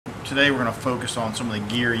Today we're going to focus on some of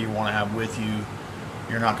the gear you want to have with you.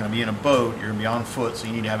 You're not going to be in a boat, you're going to be on foot, so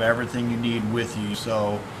you need to have everything you need with you.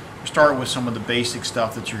 So we start with some of the basic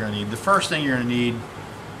stuff that you're going to need. The first thing you're going to need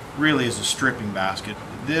really is a stripping basket.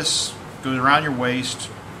 This goes around your waist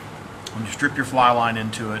and you strip your fly line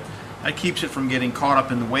into it. That keeps it from getting caught up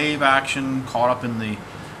in the wave action, caught up in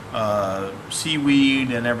the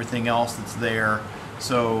seaweed and everything else that's there.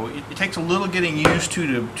 So it takes a little getting used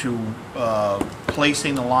to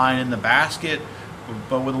placing the line in the basket,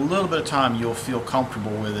 but with a little bit of time you'll feel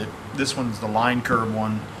comfortable with it. This one's the line curve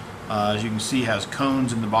one. As you can see, has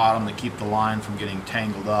cones in the bottom that keep the line from getting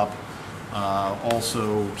tangled up.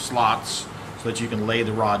 Also slots so that you can lay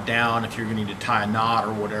the rod down. If you're going to need to tie a knot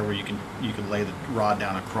or whatever, you can lay the rod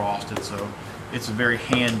down across it. So it's a very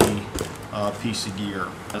handy piece of gear.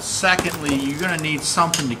 Secondly, you're going to need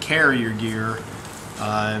something to carry your gear.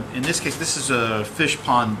 In this case, this is a Fish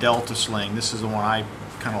Pond Delta sling. This is the one I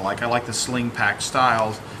kind of like. I like the sling pack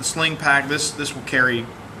styles. The sling pack, this will carry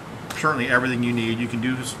certainly everything you need. You can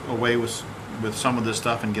do away with some of this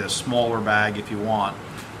stuff and get a smaller bag if you want.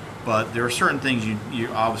 But there are certain things you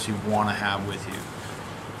obviously want to have with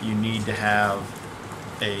you. You need to have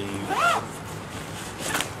a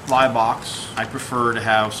fly box. I prefer to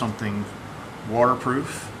have something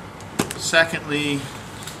waterproof. Secondly,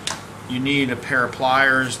 you need a pair of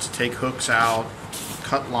pliers to take hooks out,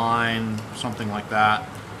 cut line, something like that.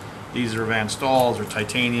 These are Van Stahls or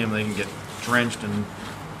titanium. They can get drenched in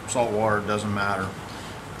salt water, it doesn't matter.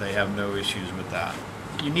 They have no issues with that.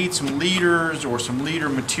 You need some leaders or some leader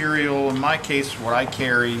material. In my case, what I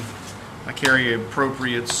carry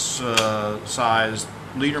appropriate sized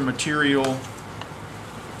leader material,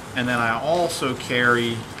 and then I also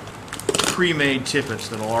carry pre-made tippets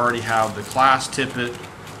that'll already have the class tippet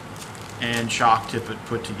and shock tippet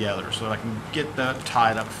put together, so that I can get that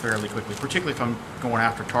tied up fairly quickly, particularly if I'm going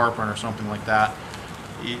after tarpon or something like that.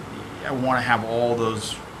 I want to have all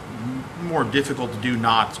those more difficult to do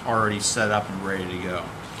knots already set up and ready to go.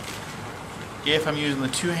 If I'm using the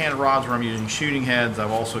two-handed rods or I'm using shooting heads,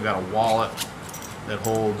 I've also got a wallet that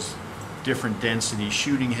holds different density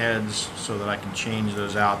shooting heads so that I can change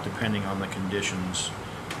those out depending on the conditions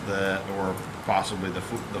or possibly the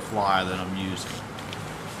fly that I'm using.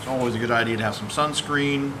 It's always a good idea to have some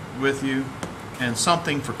sunscreen with you and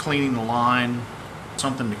something for cleaning the line,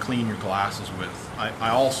 something to clean your glasses with. I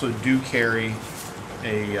also do carry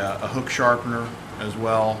a hook sharpener as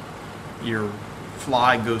well. Your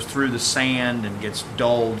fly goes through the sand and gets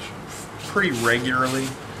dulled pretty regularly.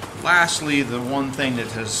 Lastly, the one thing that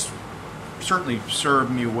has certainly served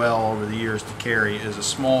me well over the years to carry is a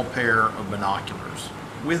small pair of binoculars.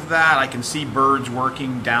 With that, I can see birds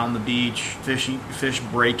working down the beach, fish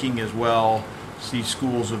breaking as well, see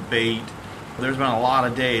schools of bait. There's been a lot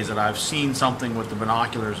of days that I've seen something with the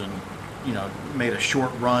binoculars and made a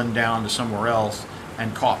short run down to somewhere else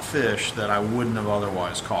and caught fish that I wouldn't have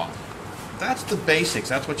otherwise caught. That's the basics.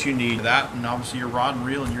 That's what you need. That and obviously your rod and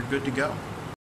reel, and you're good to go.